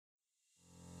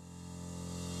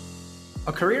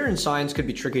A career in science could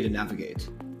be tricky to navigate.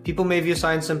 People may view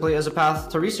science simply as a path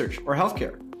to research or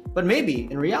healthcare, but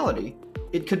maybe, in reality,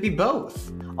 it could be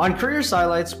both. On Career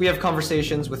Highlights, we have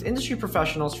conversations with industry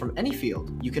professionals from any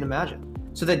field you can imagine,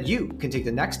 so that you can take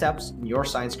the next steps in your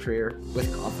science career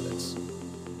with confidence.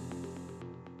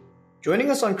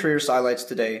 Joining us on Career Highlights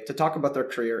today to talk about their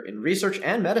career in research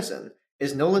and medicine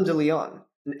is Nolan De Leon,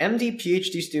 an MD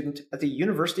PhD student at the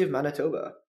University of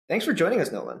Manitoba. Thanks for joining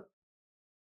us, Nolan.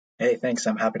 Hey, thanks.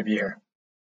 I'm happy to be here.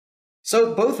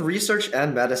 So both research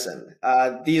and medicine,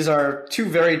 these are two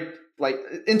very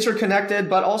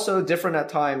interconnected, but also different at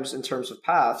times in terms of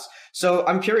paths. So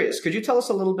I'm curious, could you tell us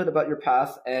a little bit about your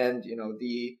path and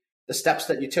the steps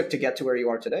that you took to get to where you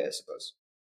are today, I suppose?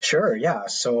 Sure, yeah.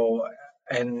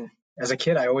 And as a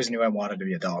kid, I always knew I wanted to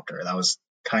be a doctor. That was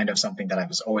kind of something that I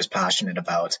was always passionate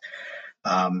about.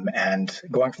 And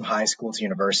going from high school to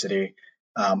university,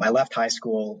 I left high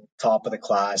school top of the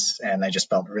class and I just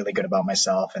felt really good about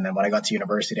myself. And then when I got to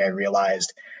university, I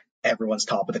realized everyone's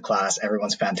top of the class,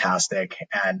 everyone's fantastic.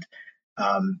 And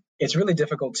it's really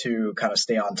difficult to kind of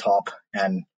stay on top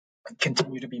and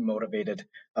continue to be motivated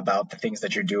about the things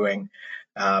that you're doing,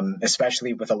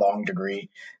 especially with a long degree.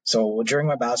 So during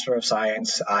my Bachelor of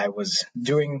Science, I was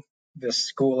doing the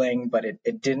schooling, but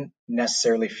it didn't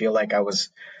necessarily feel like I was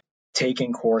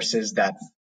taking courses that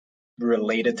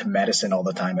related to medicine all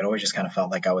the time. It always just kind of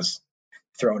felt like I was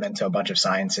thrown into a bunch of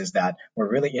sciences that were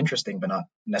really interesting, but not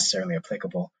necessarily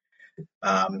applicable.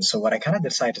 So what I kind of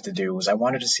decided to do was I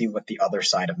wanted to see what the other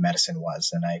side of medicine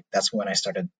was. And that's when I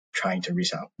started trying to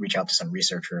reach out to some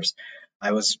researchers.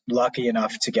 I was lucky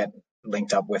enough to get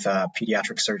linked up with a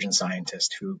pediatric surgeon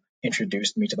scientist who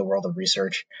introduced me to the world of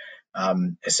research.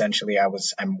 Essentially,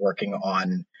 I'm working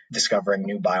on discovering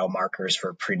new biomarkers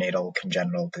for prenatal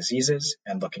congenital diseases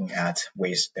and looking at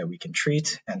ways that we can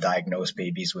treat and diagnose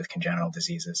babies with congenital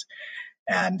diseases.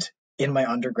 And in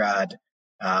my undergrad,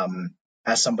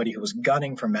 as somebody who was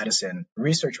gunning for medicine,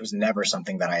 research was never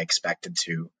something that I expected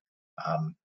to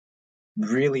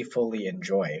really fully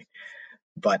enjoy.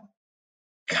 But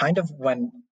kind of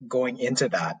when going into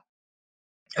that,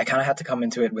 I kind of had to come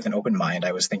into it with an open mind.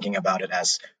 I was thinking about it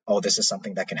as, oh, this is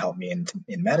something that can help me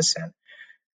in medicine.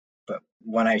 But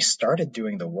when I started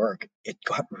doing the work, it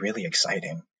got really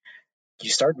exciting. You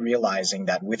start realizing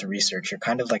that with research, you're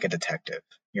kind of like a detective.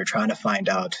 You're trying to find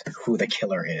out who the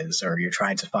killer is, or you're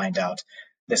trying to find out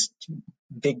this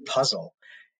big puzzle.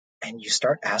 And you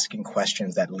start asking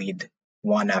questions that lead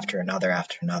one after another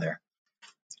after another.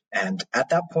 And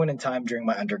at that point in time during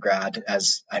my undergrad,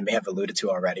 as I may have alluded to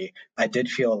already, I did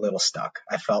feel a little stuck.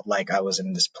 I felt like I was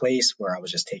in this place where I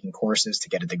was just taking courses to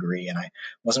get a degree and I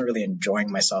wasn't really enjoying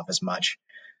myself as much.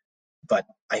 But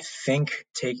I think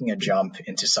taking a jump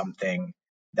into something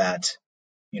that,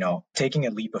 taking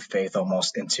a leap of faith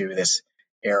almost into this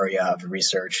area of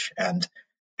research and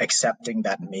accepting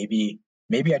that maybe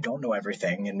I don't know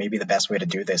everything, and maybe the best way to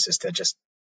do this is to just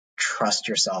trust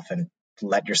yourself and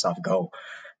let yourself go.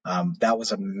 That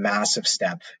was a massive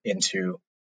step into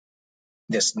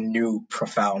this new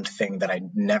profound thing that I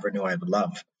never knew I would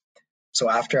love. So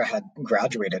after I had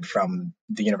graduated from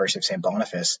the University of St.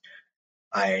 Boniface,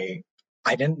 I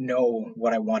didn't know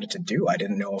what I wanted to do. I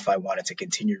didn't know if I wanted to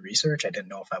continue research. I didn't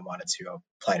know if I wanted to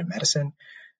apply to medicine.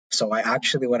 So I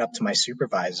actually went up to my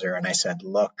supervisor and I said,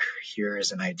 look, here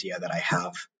is an idea that I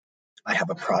have. I have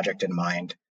a project in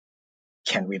mind.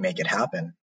 Can we make it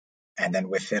happen? And then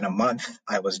within a month,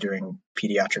 I was doing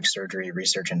pediatric surgery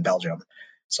research in Belgium.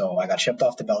 So I got shipped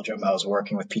off to Belgium. I was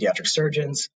working with pediatric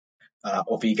surgeons,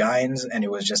 OB-GYNs, and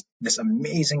it was just this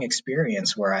amazing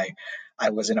experience where I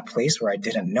was in a place where I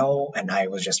didn't know, and I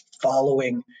was just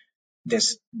following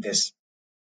this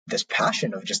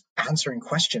passion of just answering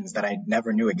questions that I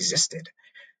never knew existed.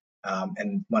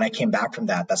 And when I came back from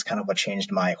that, that's kind of what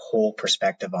changed my whole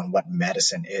perspective on what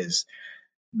medicine is.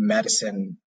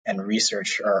 Medicine and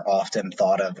research are often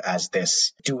thought of as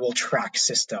this dual track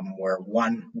system where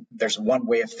there's one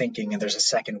way of thinking and there's a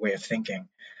second way of thinking.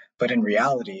 But in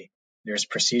reality, there's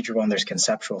procedural and there's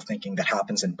conceptual thinking that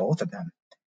happens in both of them.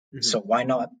 Mm-hmm. So why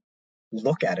not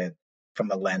look at it from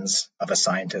the lens of a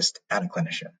scientist and a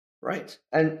clinician? Right.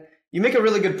 And you make a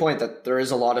really good point that there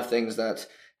is a lot of things that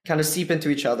kind of seep into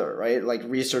each other, right? Like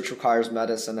research requires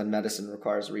medicine and medicine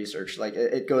requires research. Like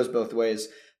it goes both ways.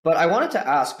 But I wanted to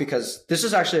ask, because this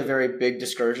is actually a very big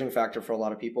discouraging factor for a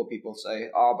lot of people. People say,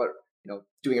 oh, but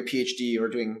doing a PhD or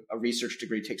doing a research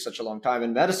degree takes such a long time.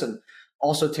 And medicine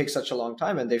also takes such a long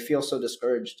time. And they feel so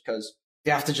discouraged because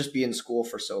they have to just be in school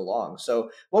for so long.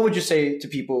 So what would you say to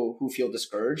people who feel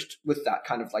discouraged with that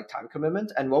kind of like time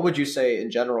commitment? And what would you say in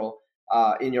general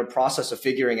in your process of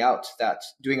figuring out that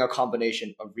doing a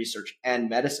combination of research and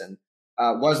medicine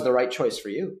was the right choice for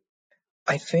you?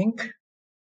 I think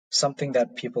something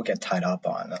that people get tied up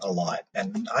on a lot,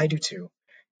 and I do too,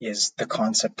 is the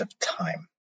concept of time.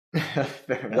 Fair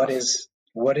What enough. is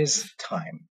what is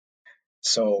time?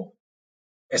 So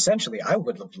essentially, I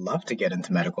would have loved to get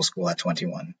into medical school at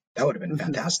 21. That would have been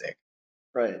fantastic.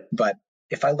 Right. But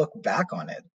if I look back on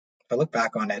it,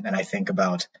 and I think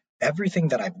about everything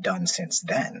that I've done since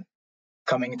then,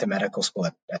 coming into medical school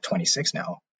at 26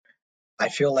 now, I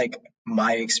feel like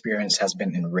my experience has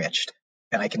been enriched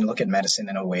and I can look at medicine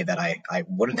in a way that I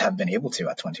wouldn't have been able to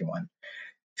at 21.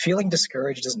 Feeling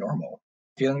discouraged is normal.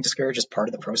 Feeling discouraged is part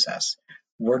of the process.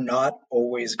 We're not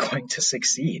always going to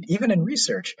succeed. Even in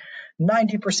research,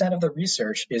 90% of the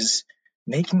research is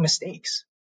making mistakes.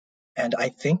 And I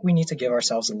think we need to give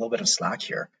ourselves a little bit of slack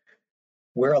here.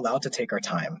 We're allowed to take our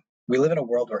time. We live in a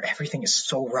world where everything is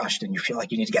so rushed and you feel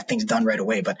like you need to get things done right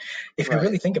away. But if you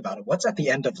really Right. think about it, what's at the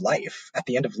end of life? At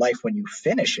the end of life, when you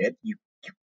finish it,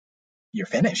 you're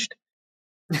finished.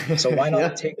 So why not Yeah.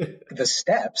 take the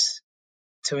steps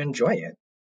to enjoy it?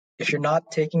 If you're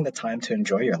not taking the time to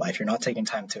enjoy your life, you're not taking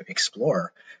time to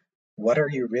explore, what are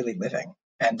you really living?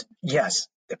 And yes,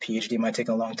 a PhD might take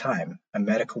a long time. A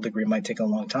medical degree might take a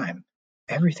long time.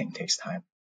 Everything takes time.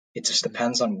 It just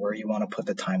depends on where you want to put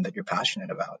the time that you're passionate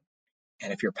about.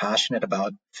 And if you're passionate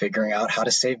about figuring out how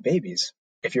to save babies,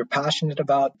 if you're passionate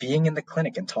about being in the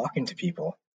clinic and talking to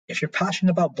people, if you're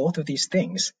passionate about both of these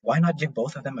things, why not give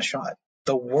both of them a shot?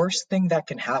 The worst thing that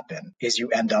can happen is you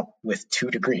end up with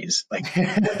 2 degrees. Like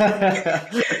Right.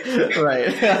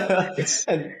 it's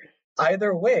And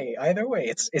either way,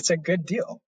 it's a good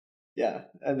deal. yeah,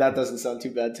 and that doesn't sound too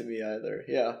bad to me either.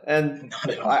 Yeah, and Not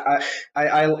at all.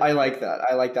 I like that.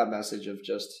 I like that message of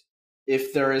just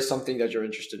if there is something that you're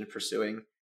interested in pursuing,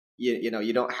 you know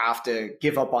you don't have to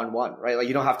give up on one, right? Like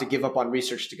you don't have to give up on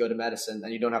research to go to medicine,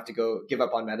 and you don't have to go give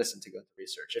up on medicine to go to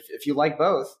research. If you like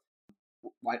both,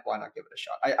 why not give it a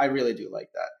shot? I really do like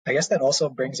that. I guess that also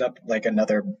brings up like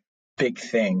another big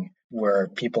thing where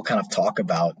people kind of talk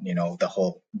about, the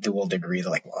whole dual degree.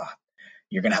 They're like, well,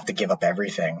 you're going to have to give up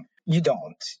everything. You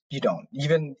don't. You don't.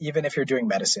 Even if you're doing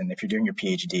medicine, if you're doing your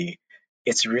PhD,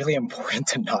 it's really important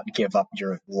to not give up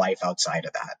your life outside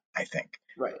of that, I think.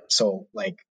 Right. So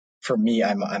like for me,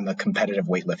 I'm a competitive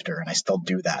weightlifter and I still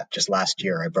do that. Just last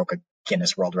year, I broke a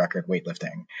Guinness World Record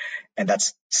weightlifting, and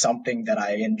that's something that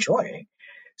I enjoy.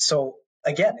 So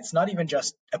again, it's not even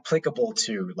just applicable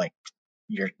to like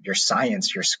your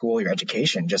science, your school, your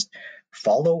education. Just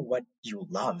follow what you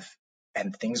love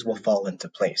and things will Mhm. fall into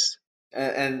place.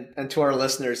 And to our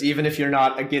listeners, even if you're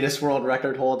not a Guinness World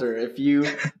Record holder, if you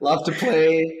love to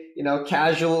play,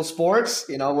 casual sports,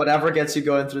 whatever gets you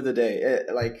going through the day,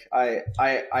 like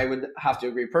I would have to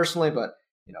agree personally, but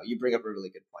you bring up a really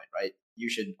good point, right? You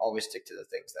should always stick to the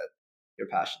things that you're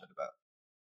passionate about.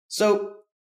 So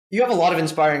you have a lot of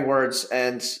inspiring words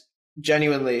and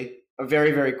genuinely a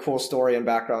very, very cool story and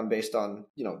background based on,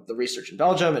 the research in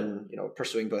Belgium and,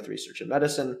 pursuing both research and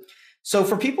medicine. So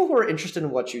for people who are interested in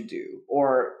what you do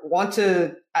or want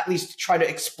to at least try to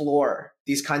explore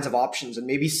these kinds of options and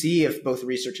maybe see if both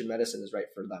research and medicine is right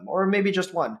for them, or maybe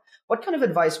just one, what kind of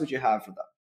advice would you have for them?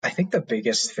 I think the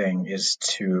biggest thing is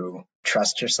to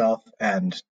trust yourself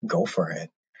and go for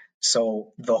it.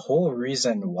 So the whole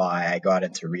reason why I got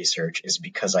into research is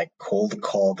because I cold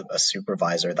called a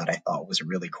supervisor that I thought was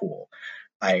really cool.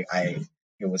 I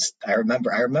it was I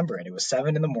remember it. It was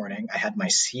 7 in the morning. I had my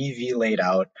CV laid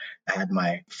out. I had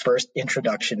my first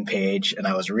introduction page, and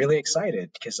I was really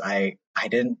excited because I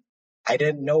didn't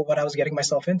know what I was getting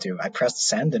myself into. I pressed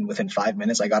send, and within 5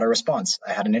 minutes, I got a response.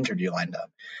 I had an interview lined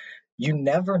up. You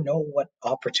never know what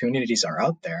opportunities are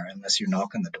out there unless you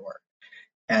knock on the door.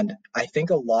 And I think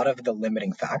a lot of the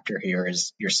limiting factor here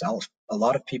is yourself. A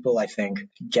lot of people, I think,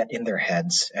 get in their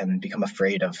heads and become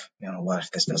afraid of, what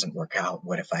if this doesn't work out?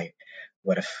 What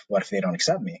if they don't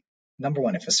accept me? Number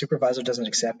one, if a supervisor doesn't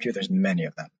accept you, there's many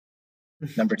of them.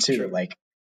 Number two, True. like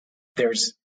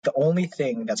there's the only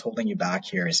thing that's holding you back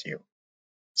here is you.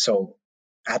 So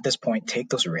at this point, take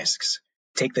those risks,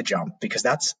 take the jump, because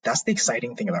that's the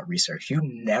exciting thing about research. You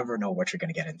never know what you're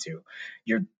going to get into.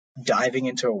 You're diving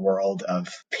into a world of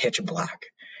pitch black,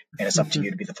 and it's up to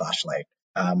you to be the flashlight.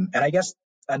 And I guess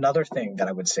another thing that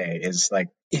I would say is like,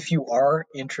 if you are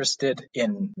interested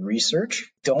in research,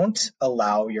 don't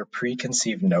allow your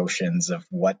preconceived notions of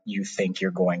what you think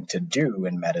you're going to do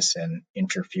in medicine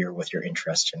interfere with your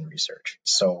interest in research.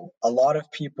 So a lot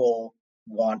of people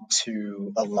want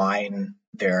to align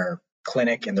their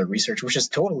clinic and their research, which is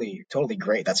totally, totally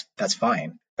great. That's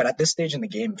fine. But at this stage in the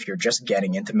game, if you're just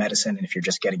getting into medicine and if you're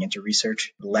just getting into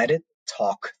research, let it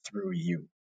talk through you.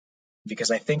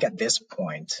 Because I think at this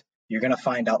point, you're going to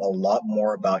find out a lot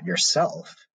more about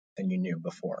yourself than you knew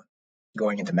before.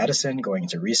 Going into medicine, going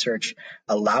into research,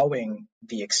 allowing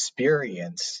the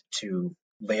experience to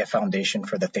lay a foundation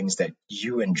for the things that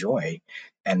you enjoy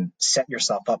and set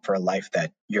yourself up for a life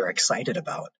that you're excited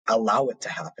about. Allow it to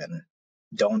happen.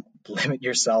 Don't limit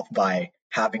yourself by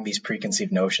having these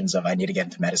preconceived notions of I need to get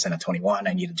into medicine at 21.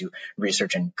 I need to do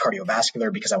research in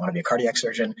cardiovascular because I want to be a cardiac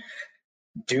surgeon.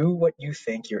 Do what you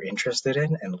think you're interested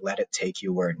in and let it take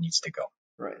you where it needs to go.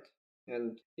 Right.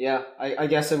 And yeah, I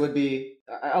guess it would be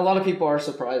a lot of people are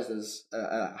surprised as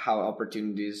how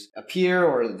opportunities appear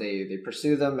or they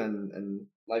pursue them, and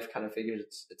life kind of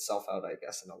figures itself out, I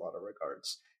guess, in a lot of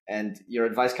regards. And your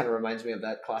advice kind of reminds me of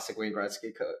that classic Wayne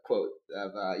Gretzky quote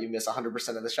of you miss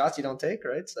 100% of the shots you don't take,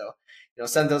 right? So,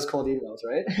 send those cold emails,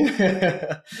 right?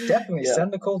 Definitely Yeah.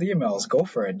 send the cold emails. Go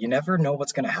for it. You never know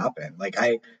what's going to happen. Like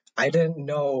I didn't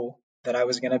know that I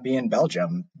was going to be in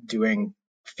Belgium doing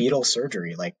fetal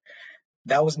surgery. Like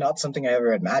that was not something I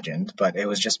ever imagined, but it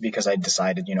was just because I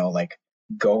decided, like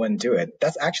go and do it.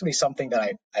 That's actually something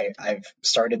that I've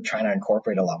started trying to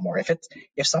incorporate a lot more.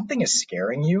 If something is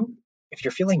scaring you, if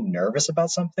you're feeling nervous about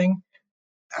something,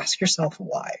 ask yourself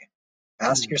why.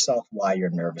 Ask yourself why you're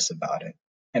nervous about it.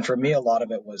 And for me, a lot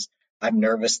of it was I'm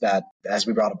nervous that, as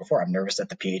we brought up before, I'm nervous that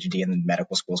the PhD in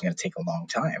medical school is going to take a long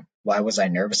time. Why was I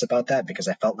nervous about that? Because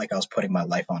I felt like I was putting my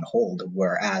life on hold.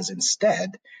 Whereas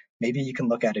instead, maybe you can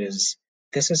look at it as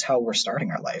this is how we're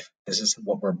starting our life. This is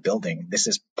what we're building. This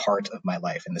is part of my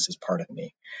life and this is part of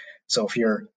me. So if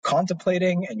you're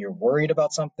contemplating and you're worried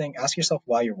about something, ask yourself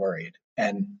why you're worried.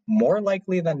 And more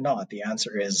likely than not, the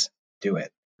answer is do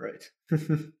it. Right.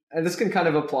 And this can kind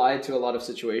of apply to a lot of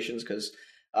situations because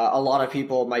a lot of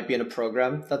people might be in a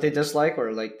program that they dislike,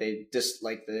 or like they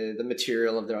dislike the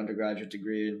material of their undergraduate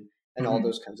degree and all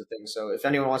those kinds of things. So if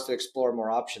anyone wants to explore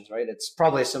more options, right, it's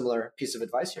probably a similar piece of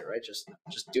advice here, right? Just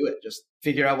do it. Just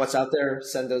figure out what's out there,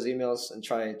 send those emails, and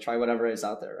try whatever is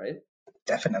out there, right?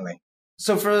 Definitely.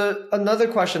 So for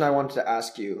another question I wanted to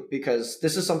ask you, because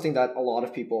this is something that a lot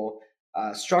of people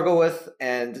struggle with,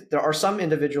 and there are some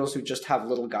individuals who just have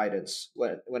little guidance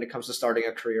when it comes to starting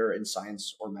a career in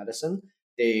science or medicine.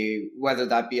 Whether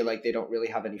that be like they don't really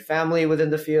have any family within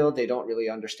the field, they don't really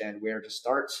understand where to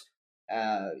start.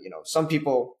 Some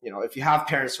people, if you have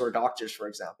parents who are doctors, for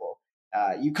example,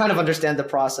 you kind of understand the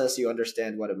process, you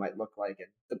understand what it might look like,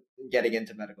 and getting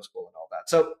into medical school and all that.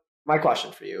 So my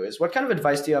question for you is, what kind of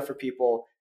advice do you have for people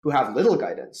who have little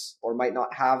guidance or might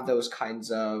not have those kinds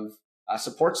of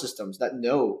support systems that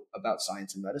know about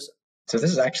science and medicine? So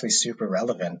this is actually super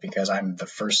relevant because I'm the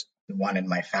first one in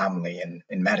my family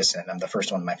in medicine. I'm the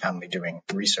first one in my family doing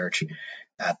research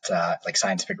at like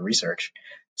scientific research.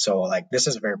 So like this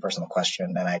is a very personal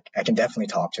question and I can definitely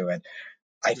talk to it.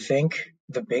 I think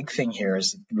the big thing here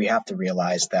is we have to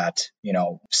realize that,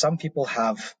 some people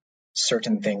have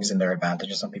certain things in their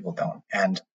advantages, some people don't.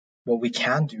 And what we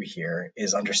can do here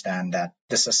is understand that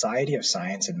the Society of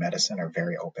Science and Medicine are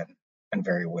very open and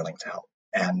very willing to help.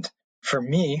 And for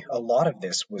me, a lot of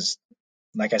this was,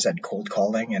 like I said, cold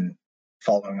calling and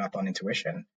following up on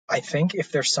intuition. I think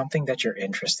if there's something that you're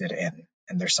interested in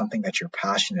and there's something that you're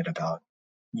passionate about,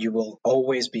 you will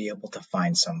always be able to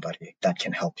find somebody that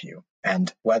can help you.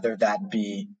 And whether that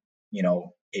be,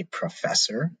 a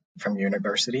professor from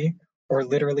university or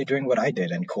literally doing what I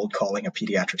did and cold calling a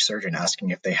pediatric surgeon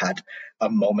asking if they had a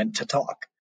moment to talk.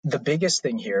 The biggest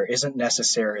thing here isn't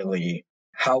necessarily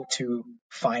how to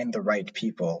find the right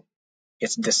people.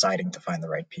 It's deciding to find the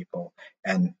right people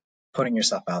and putting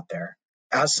yourself out there.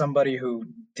 As somebody who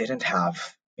didn't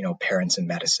have, parents in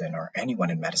medicine or anyone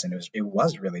in medicine, it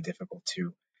was really difficult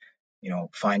to,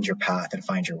 find your path and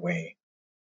find your way.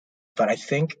 But I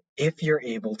think if you're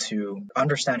able to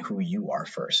understand who you are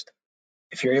first,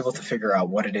 if you're able to figure out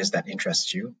what it is that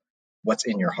interests you, what's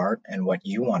in your heart and what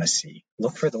you want to see,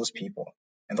 look for those people.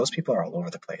 And those people are all over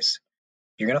the place.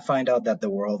 You're going to find out that the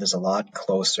world is a lot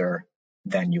closer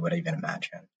than you would even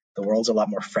imagine. The world's a lot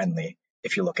more friendly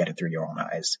if you look at it through your own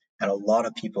eyes. And a lot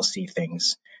of people see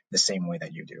things the same way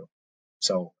that you do.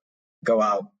 So go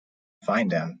out, find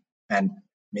them, and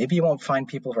maybe you won't find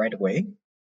people right away,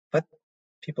 but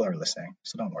people are listening,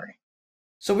 so don't worry.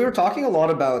 So we were talking a lot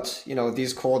about,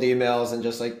 these cold emails and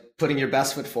just like putting your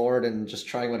best foot forward and just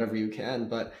trying whatever you can.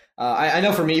 But I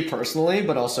know for me personally,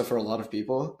 but also for a lot of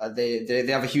people, they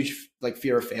have a huge like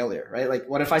fear of failure, right? Like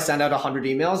what if I send out 100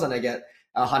 emails and I get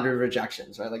 100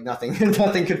 rejections, right? Like nothing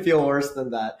could feel worse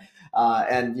than that.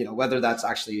 And whether that's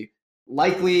actually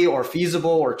likely or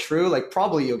feasible or true, like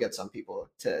probably you'll get some people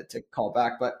to call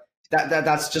back, but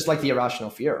that's just like the irrational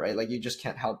fear, right? Like you just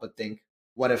can't help but think,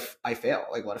 what if I fail?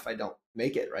 Like what if I don't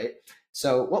make it, right?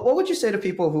 So what would you say to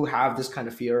people who have this kind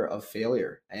of fear of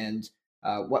failure, and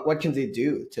what can they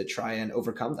do to try and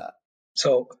overcome that?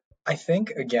 So I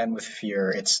think, again, with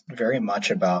fear, it's very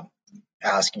much about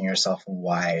asking yourself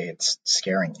why it's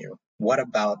scaring you. What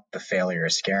about the failure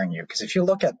is scaring you? Because if you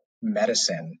look at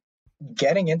medicine,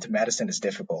 getting into medicine is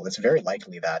difficult. It's very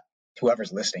likely that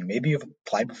whoever's listening, maybe you've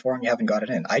applied before and you haven't got it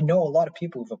in. I know a lot of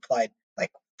people who've applied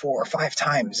like 4 or 5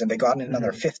 times and they got in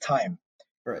another fifth time.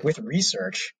 Right. With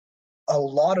research, a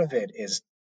lot of it is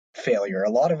failure.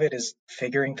 A lot of it is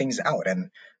figuring things out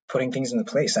and putting things into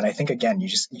place. And I think, again,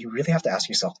 you really have to ask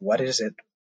yourself, what is it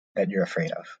that you're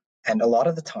afraid of? And a lot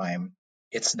of the time,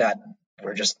 it's that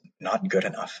we're just not good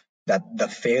enough, that the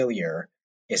failure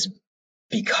is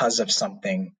because of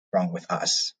something wrong with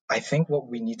us. I think what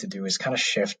we need to do is kind of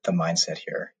shift the mindset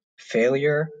here.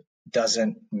 Failure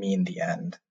doesn't mean the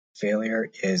end. Failure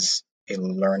is a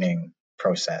learning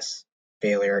process.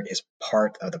 Failure is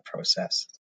part of the process.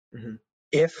 Mm-hmm.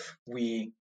 If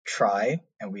we try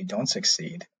and we don't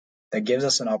succeed, that gives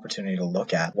us an opportunity to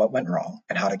look at what went wrong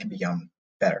and how to become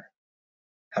better.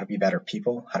 How to be better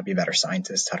people, how to be better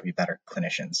scientists, how to be better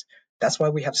clinicians. That's why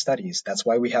we have studies. That's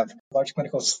why we have large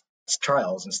clinical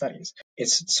trials and studies.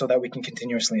 It's so that we can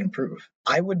continuously improve.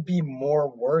 I would be more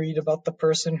worried about the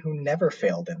person who never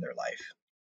failed in their life.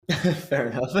 Fair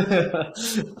enough.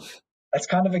 That's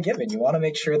kind of a given. You want to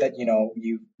make sure that,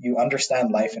 you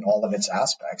understand life in all of its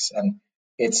aspects. And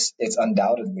it's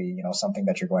undoubtedly, something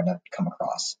that you're going to come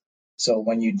across. So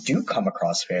when you do come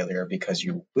across failure, because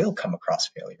you will come across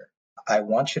failure, I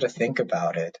want you to think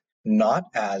about it not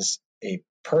as a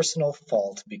personal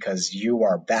fault because you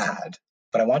are bad,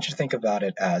 but I want you to think about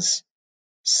it as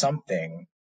something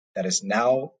that is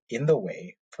now in the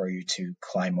way for you to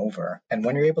climb over. And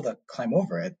when you're able to climb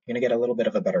over it, you're going to get a little bit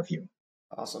of a better view.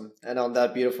 Awesome. And on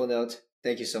that beautiful note,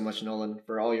 thank you so much, Nolan,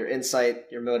 for all your insight,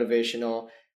 your motivational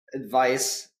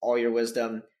advice, all your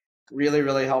wisdom. Really,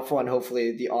 really helpful. And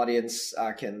hopefully the audience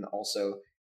can also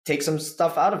take some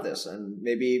stuff out of this and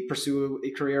maybe pursue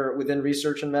a career within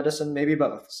research and medicine, maybe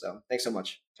both. So thanks so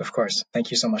much. Of course.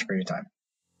 Thank you so much for your time.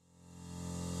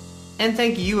 And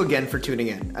thank you again for tuning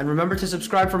in. And remember to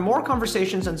subscribe for more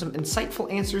conversations and some insightful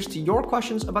answers to your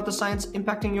questions about the science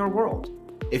impacting your world.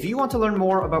 If you want to learn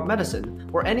more about medicine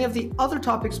or any of the other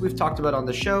topics we've talked about on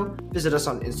the show, visit us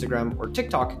on Instagram or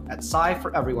TikTok at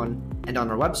SciForEveryone and on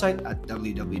our website at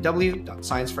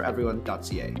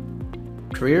www.scienceforeveryone.ca.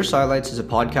 Career Highlights is a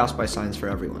podcast by Science for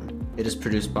Everyone. It is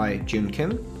produced by June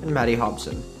Kim and Maddie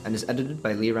Hobson and is edited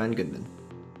by Lee Ran Goodman.